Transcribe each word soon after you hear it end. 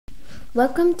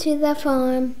Welcome to the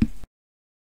farm.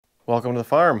 Welcome to the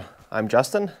farm. I'm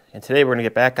Justin, and today we're going to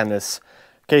get back on this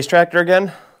case tractor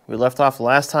again. We left off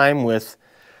last time with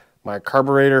my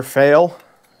carburetor fail,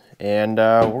 and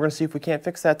we're going to see if we can't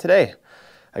fix that today.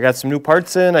 I got some new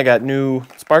parts in. I got new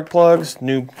spark plugs,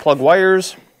 new plug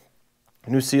wires, a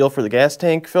new seal for the gas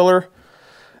tank filler,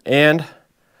 and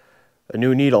a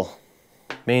new needle,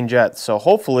 main jet. So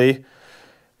hopefully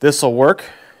this will work.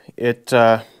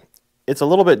 It's a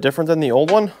little bit different than the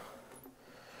old one.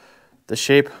 The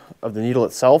shape of the needle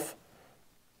itself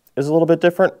is a little bit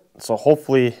different, so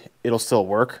hopefully it'll still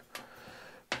work.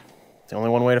 It's only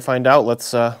one way to find out.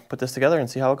 Let's put this together and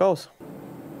see how it goes.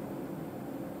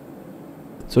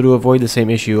 So to avoid the same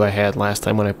issue I had last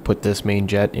time when I put this main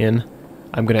jet in,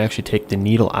 I'm going to actually take the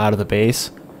needle out of the base,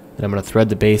 and I'm going to thread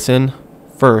the base in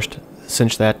first,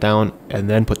 cinch that down, and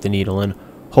then put the needle in.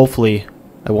 Hopefully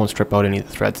I won't strip out any of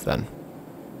the threads then.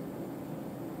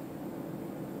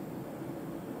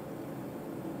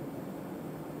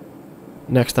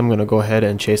 Next, I'm going to go ahead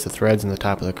and chase the threads in the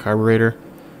top of the carburetor,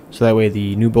 so that way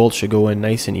the new bolts should go in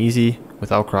nice and easy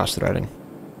without cross-threading.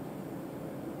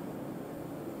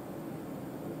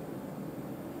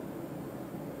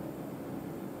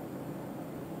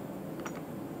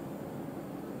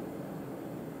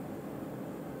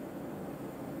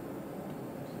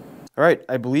 Alright,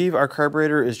 I believe our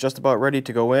carburetor is just about ready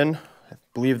to go in. I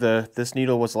believe this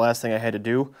needle was the last thing I had to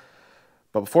do.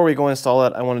 But before we go install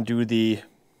it, I want to do the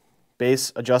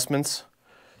base adjustments.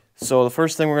 So the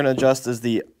first thing we're going to adjust is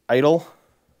the idle.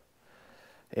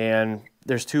 And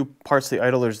there's two parts to the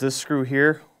idle. There's this screw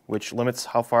here, which limits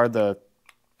how far the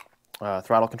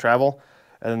throttle can travel.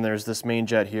 And then there's this main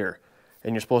jet here.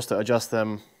 And you're supposed to adjust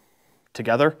them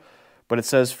together. But it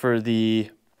says for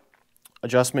the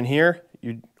adjustment here,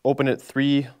 you open it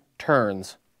 3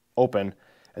 turns open,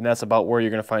 and that's about where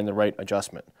you're going to find the right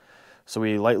adjustment. So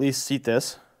we lightly seat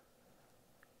this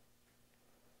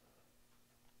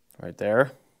right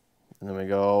there, and then we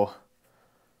go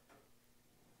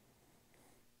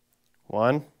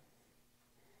 1,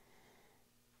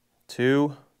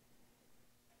 2,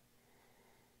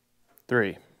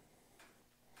 3,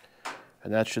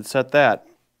 and that should set that.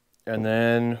 And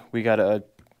then we got to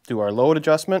do our load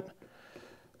adjustment.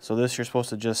 So this you're supposed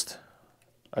to just,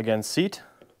 again, seat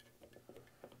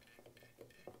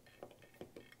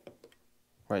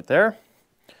right there.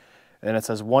 And it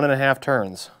says 1.5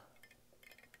 turns.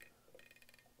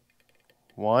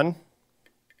 1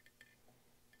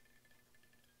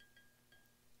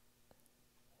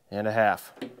 and a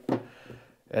half.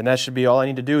 And that should be all I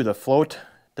need to do. The float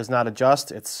does not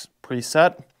adjust. It's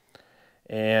preset.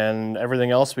 And everything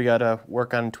else we got to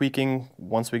work on tweaking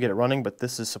once we get it running, but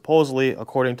this is supposedly,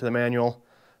 according to the manual,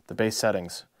 the base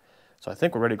settings. So I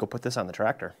think we're ready to go put this on the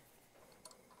tractor.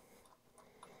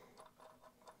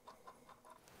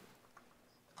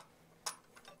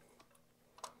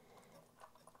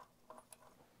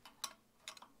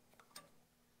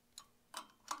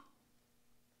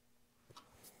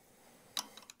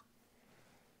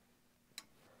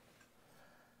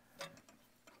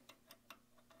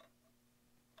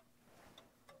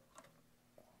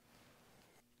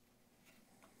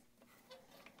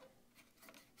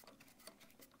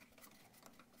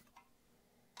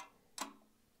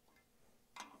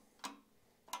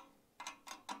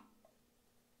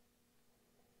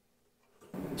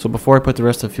 So before I put the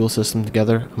rest of the fuel system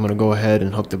together, I'm going to go ahead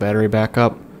and hook the battery back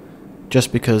up.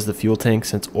 Just because the fuel tank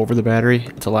sits over the battery,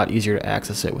 it's a lot easier to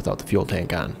access it without the fuel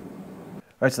tank on.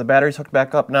 Alright, so the battery's hooked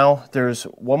back up now. There's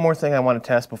one more thing I want to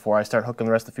test before I start hooking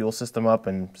the rest of the fuel system up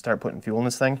and start putting fuel in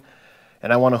this thing.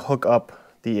 And I want to hook up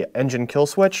the engine kill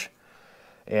switch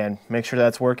and make sure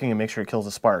that's working and make sure it kills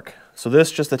the spark. So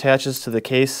this just attaches to the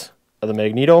case of the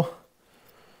magneto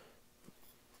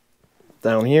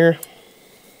down here.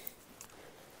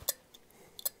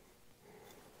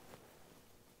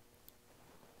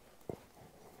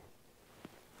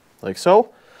 Like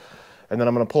so. And then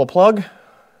I'm going to pull a plug,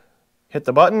 hit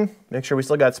the button, make sure we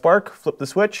still got spark, flip the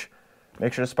switch,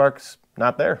 make sure the spark's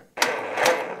not there.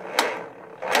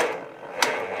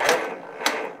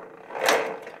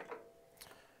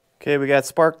 Okay, we got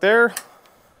spark there.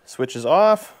 Switch is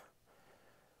off.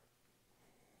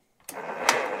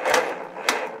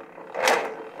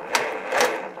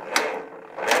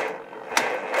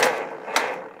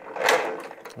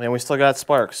 And we still got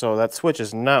spark, so that switch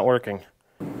is not working.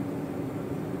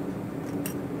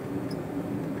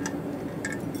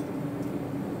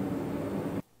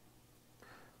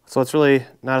 So it's really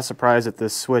not a surprise that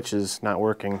this switch is not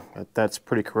working. That's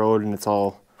pretty corroded and it's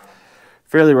all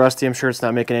fairly rusty. I'm sure it's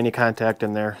not making any contact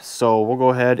in there. So we'll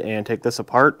go ahead and take this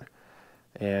apart,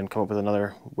 and come up with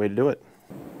another way to do it.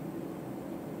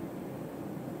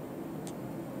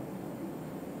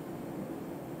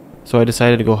 So I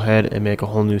decided to go ahead and make a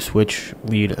whole new switch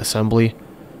lead assembly,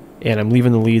 and I'm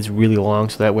leaving the leads really long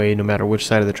so that way no matter which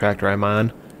side of the tractor I'm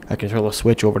on, I can throw a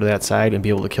switch over to that side and be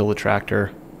able to kill the tractor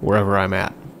wherever I'm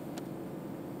at.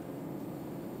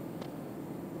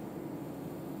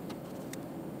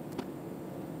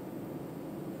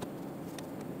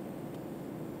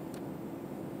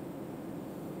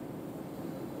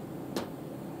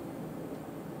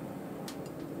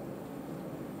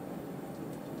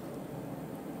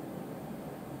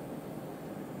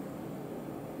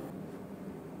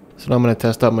 So now I'm going to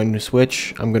test out my new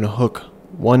switch. I'm going to hook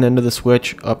one end of the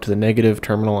switch up to the negative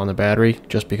terminal on the battery,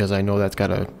 just because I know that's got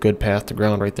a good path to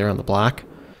ground right there on the block.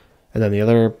 And then the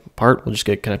other part will just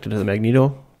get connected to the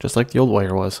magneto, just like the old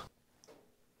wire was.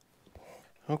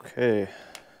 Okay,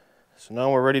 so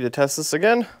now we're ready to test this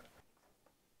again.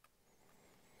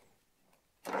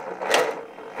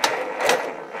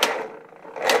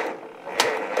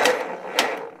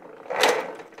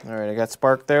 Alright, I got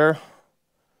spark there.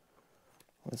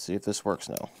 Let's see if this works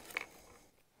now.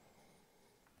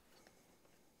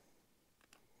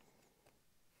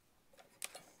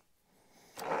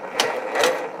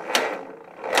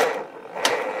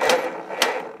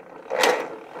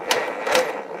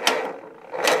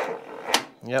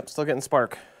 Yep, still getting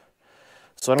spark.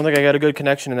 So I don't think I got a good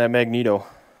connection in that magneto.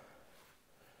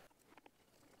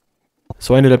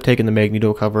 So I ended up taking the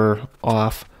magneto cover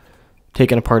off,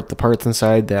 taking apart the parts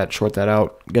inside that short that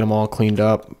out, get them all cleaned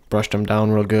up, brushed them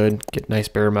down real good, get nice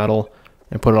bare metal,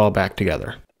 and put it all back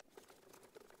together.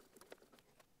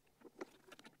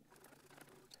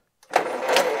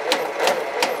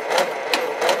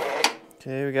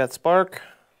 Okay, we got spark.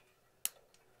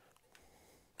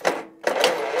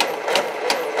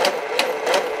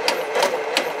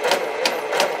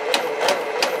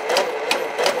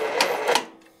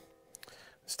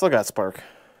 Still got spark.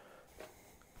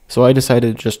 So I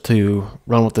decided just to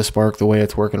run with the spark the way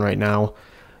it's working right now.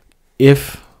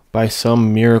 If by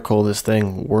some miracle this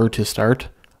thing were to start,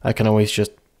 I can always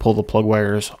just pull the plug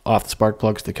wires off the spark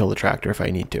plugs to kill the tractor if I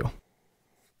need to.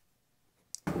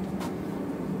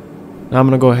 Now I'm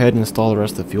going to go ahead and install the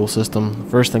rest of the fuel system.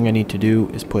 First thing I need to do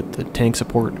is put the tank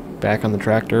support back on the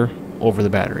tractor over the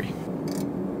battery.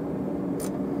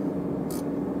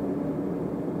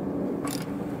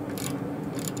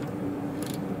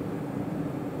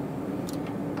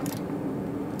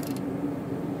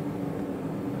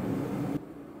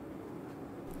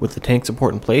 With the tank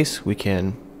support in place, we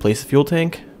can place the fuel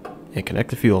tank and connect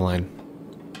the fuel line.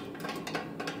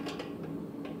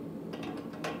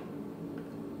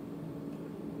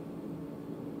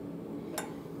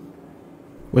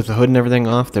 With the hood and everything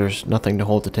off, there's nothing to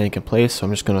hold the tank in place, so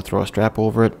I'm just going to throw a strap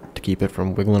over it to keep it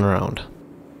from wiggling around.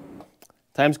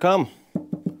 Time's come.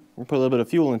 We'll put a little bit of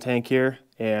fuel in the tank here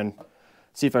and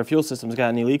see if our fuel system's got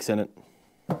any leaks in it.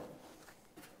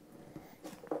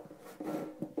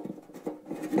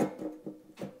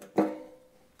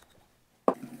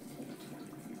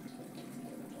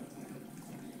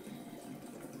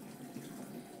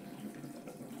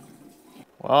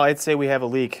 Well, I'd say we have a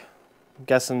leak. I'm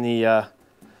guessing the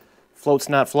float's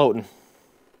not floating.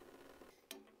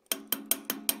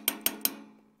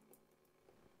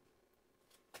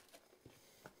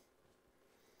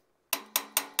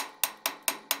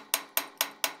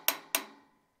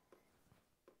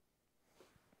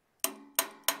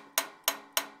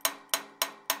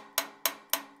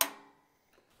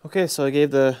 Okay, so I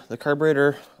gave the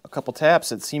carburetor a couple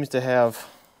taps. It seems to have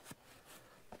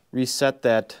reset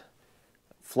that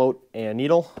float and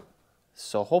needle,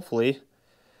 so hopefully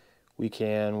we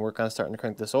can work on starting to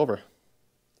crank this over.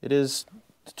 It is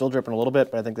still dripping a little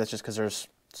bit, but I think that's just because there's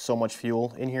so much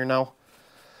fuel in here now.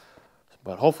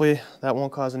 But hopefully that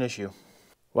won't cause an issue.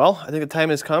 Well, I think the time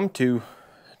has come to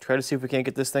try to see if we can't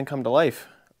get this thing come to life.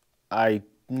 I'm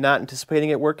not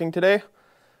anticipating it working today,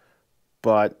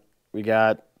 but we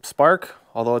got spark,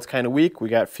 although it's kind of weak. We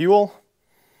got fuel,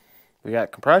 we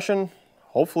got compression.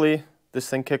 Hopefully this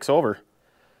thing kicks over.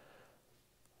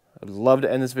 I'd love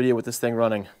to end this video with this thing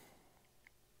running,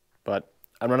 but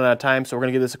I'm running out of time, so we're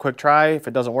going to give this a quick try. If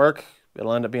it doesn't work,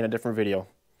 it'll end up being a different video.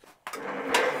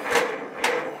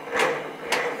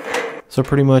 So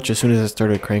pretty much as soon as I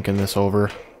started cranking this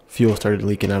over, fuel started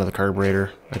leaking out of the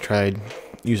carburetor. I tried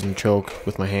using the choke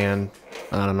with my hand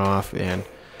on and off, and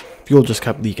fuel just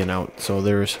kept leaking out. So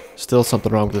there's still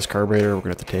something wrong with this carburetor. We're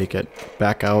going to have to take it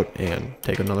back out and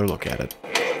take another look at it.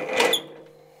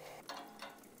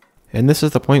 And this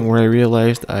is the point where I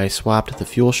realized I swapped the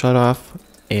fuel shutoff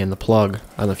and the plug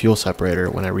on the fuel separator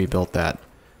when I rebuilt that.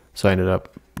 So I ended up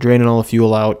draining all the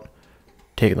fuel out,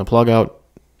 taking the plug out,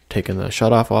 taking the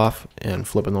shutoff off, and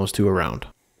flipping those two around.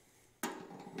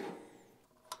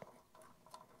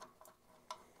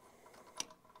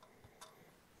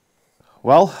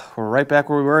 Well, we're right back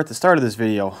where we were at the start of this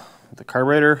video. The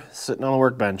carburetor sitting on the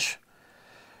workbench.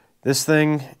 This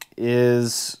thing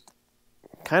is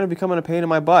kind of becoming a pain in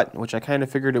my butt, which I kind of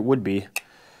figured it would be.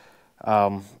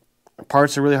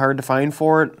 Parts are really hard to find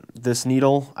for it. This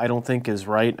needle I don't think is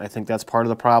right. I think that's part of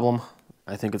the problem.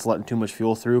 I think it's letting too much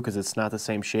fuel through because it's not the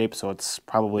same shape, so it's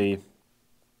probably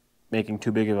making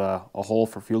too big of a hole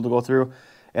for fuel to go through.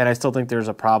 And I still think there's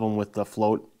a problem with the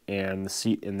float and the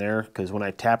seat in there, because when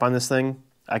I tap on this thing,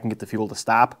 I can get the fuel to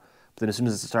stop, but then as soon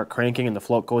as it starts cranking and the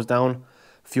float goes down,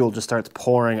 fuel just starts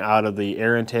pouring out of the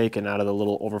air intake and out of the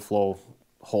little overflow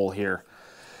hole here.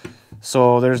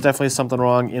 So there's definitely something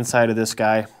wrong inside of this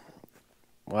guy.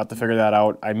 We'll have to figure that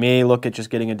out. I may look at just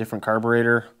getting a different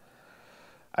carburetor.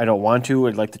 I don't want to.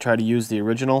 I'd like to try to use the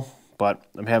original, but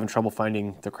I'm having trouble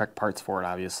finding the correct parts for it,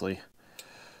 obviously.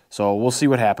 So we'll see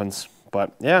what happens.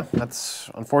 But yeah,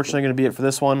 that's unfortunately going to be it for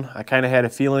this one. I kind of had a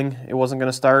feeling it wasn't going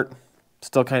to start.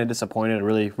 Still kind of disappointed.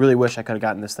 I really wish I could have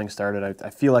gotten this thing started. I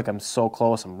feel like I'm so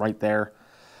close. I'm right there.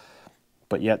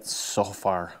 But yet so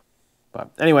far. But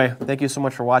anyway, thank you so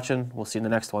much for watching. We'll see you in the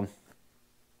next one.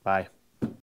 Bye.